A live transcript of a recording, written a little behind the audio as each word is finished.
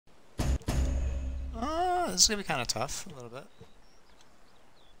this is gonna be kind of tough, a little bit.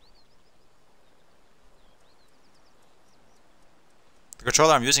 The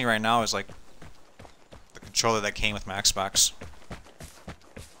controller I'm using right now is like the controller that came with my Xbox.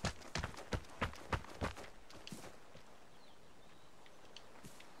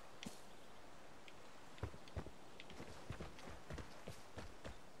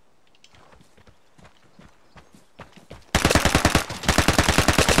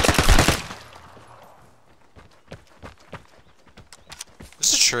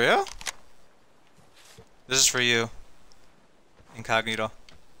 This is trio? This is for you. Incognito.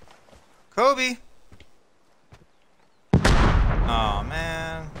 Kobe! Oh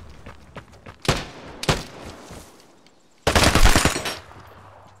man.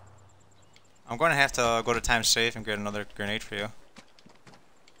 I'm going to have to go to time safe and get another grenade for you.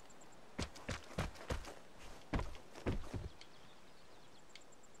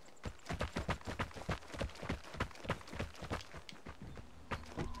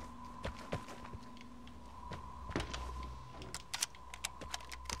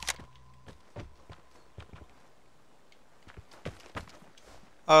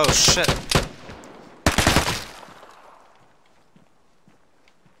 Oh shit.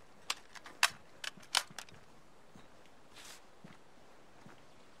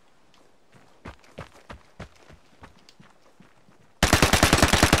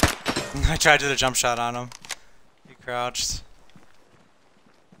 I tried to do the jump shot on him. He crouched.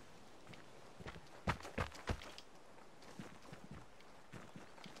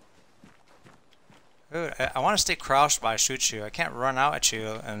 Dude, I want to stay crouched while I shoot you. I can't run out at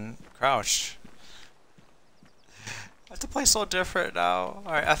you and crouch. I have to play so different now.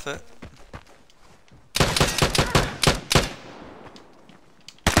 Alright, F it.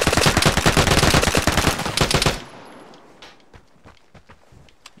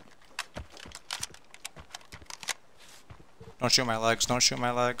 Don't shoot my legs, don't shoot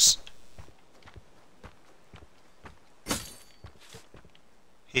my legs.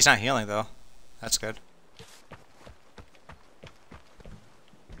 He's not healing though. That's good.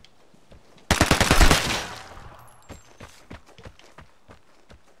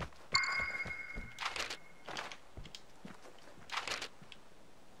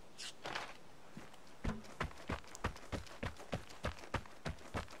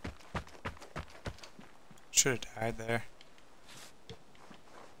 Should have died there.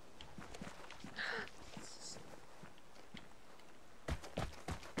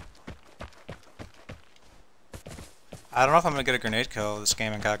 I don't know if I'm gonna get a grenade kill this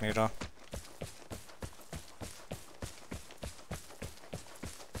game, Incognito.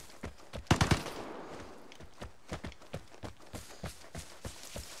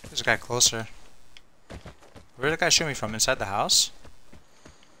 There's a guy closer. Where did the guy shoot me from? Inside the house?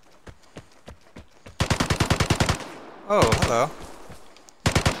 Oh, hello.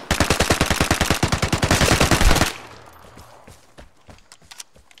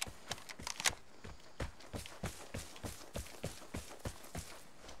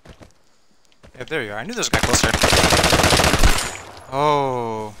 Yeah, there you are. I knew there was a guy closer.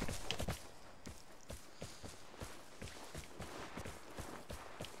 Oh.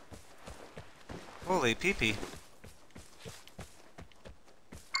 Holy pee-pee.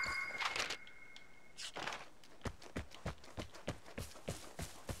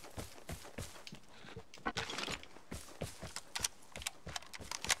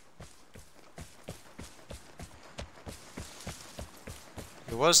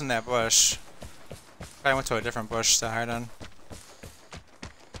 It was in that bush. I went to a different bush to hide on.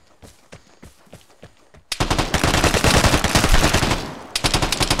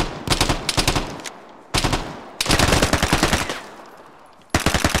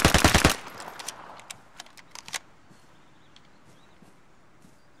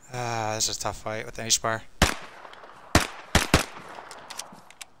 Ah, this is a tough fight with the H-bar.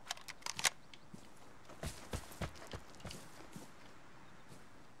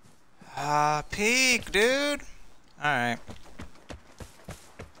 Ah, peek, dude! Alright.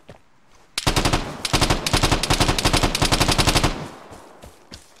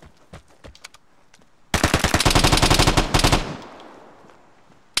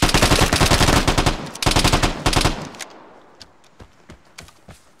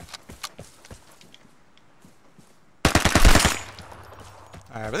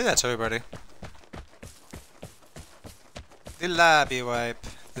 Alright, I believe that's everybody. The lobby wipe.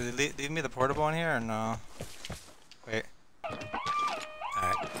 Did they leave me the portable in here or no? Wait.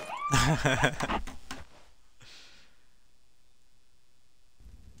 Alright.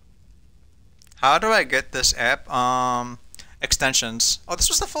 How do I get this app? Extensions. Oh, this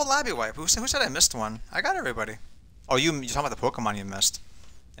was the full lobby wipe. Who said I missed one? I got everybody. Oh, you talking about the Pokemon you missed?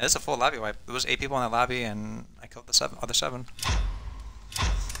 Yeah, it's a full lobby wipe. There was 8 people in the lobby, and I killed the other 7.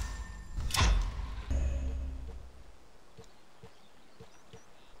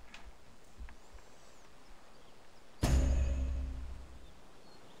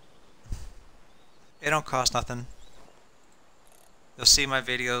 It don't cost nothing. You'll see my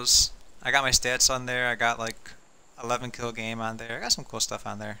videos. I got my stats on there. I got like 11 kill game on there. I got some cool stuff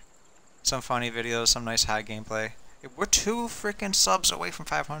on there. Some funny videos, some nice high gameplay. We're 2 freaking subs away from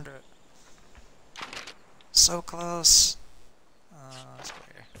 500. So close. Let's go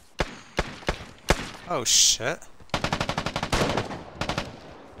here. Oh shit.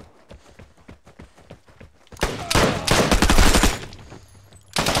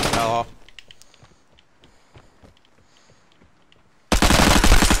 Hello.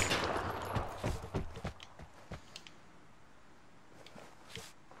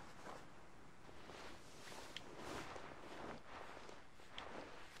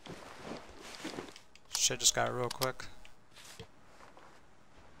 Shit just got real quick.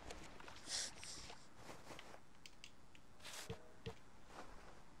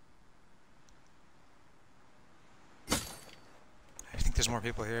 I think there's more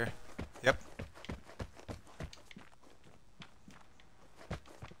people here. Yep.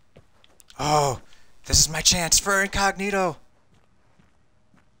 Oh, this is my chance for incognito.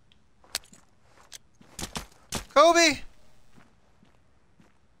 Kobe!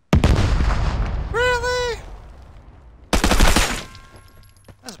 Really?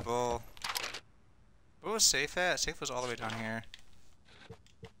 That's bull. Where was safe at? Safe was all the way down here.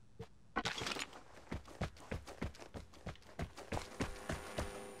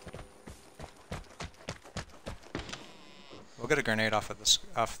 We'll get a grenade off of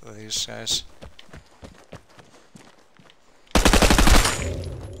these guys.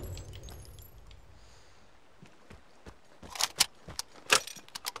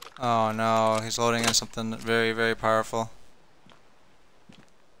 Oh no, he's loading in something very, very powerful.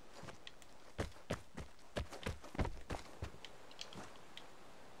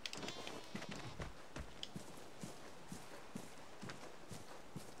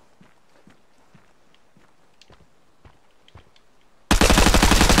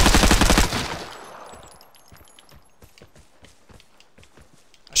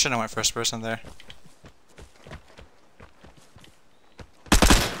 I shouldn't have went first person there.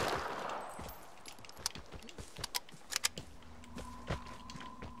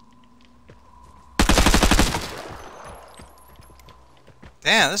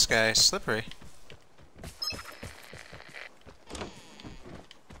 Damn, this guy is slippery.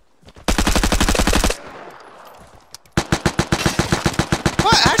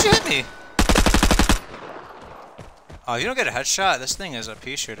 What? How'd you hit me? Oh, you don't get a headshot? This thing is a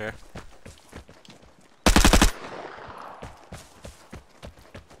pea shooter.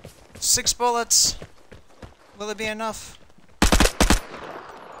 Six bullets. Will it be enough?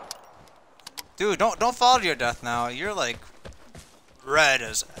 Dude, don't fall to your death now. You're like red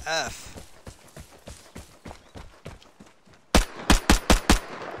as F.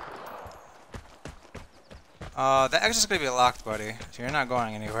 That exit's gonna be locked, buddy. So you're not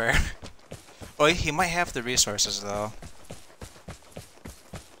going anywhere. Oh, he might have the resources though.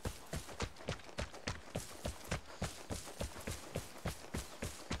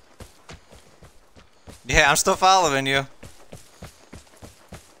 Yeah, I'm still following you.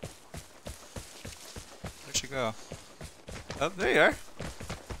 Where'd you go? Oh, there you are.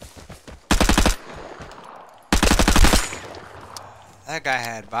 That guy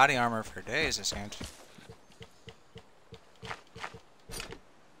had body armor for days, it seemed.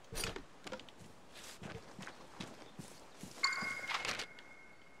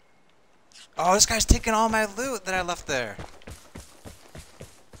 Oh, this guy's taking all my loot that I left there.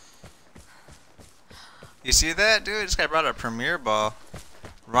 You see that, dude? This guy brought a premier ball.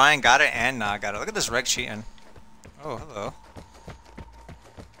 Ryan got it and Nah got it. Look at this reg cheating. Oh, hello.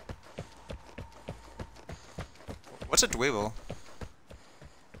 What's a dweeble?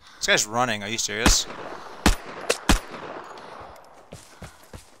 This guy's running. Are you serious?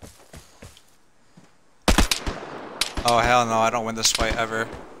 Oh, hell no. I don't win this fight ever.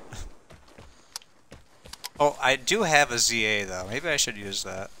 Oh, I do have a ZA though. Maybe I should use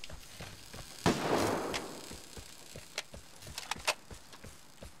that.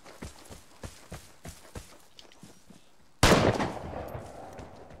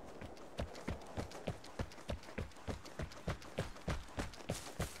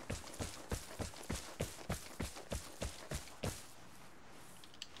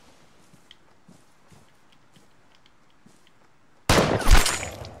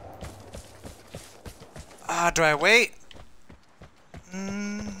 Ah, do I wait?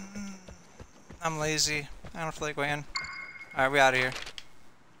 I'm lazy. I don't feel like waiting. Alright, we out of here.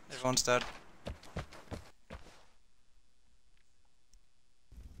 Everyone's dead.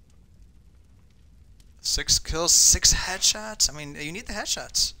 Six kills, 6 headshots? I mean, you need the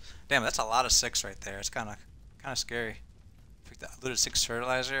headshots. Damn, that's a lot of 6 right there. It's kind of scary. I looted 6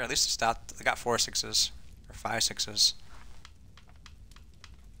 fertilizer. At least it stopped. I got 4 6s. Or 5 6s.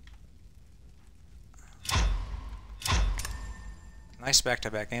 Nice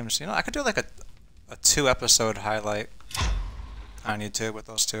back-to-back games. You know, I could do like a 2-episode highlight on YouTube with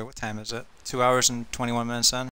those two. What time is it? 2 hours and 21 minutes in.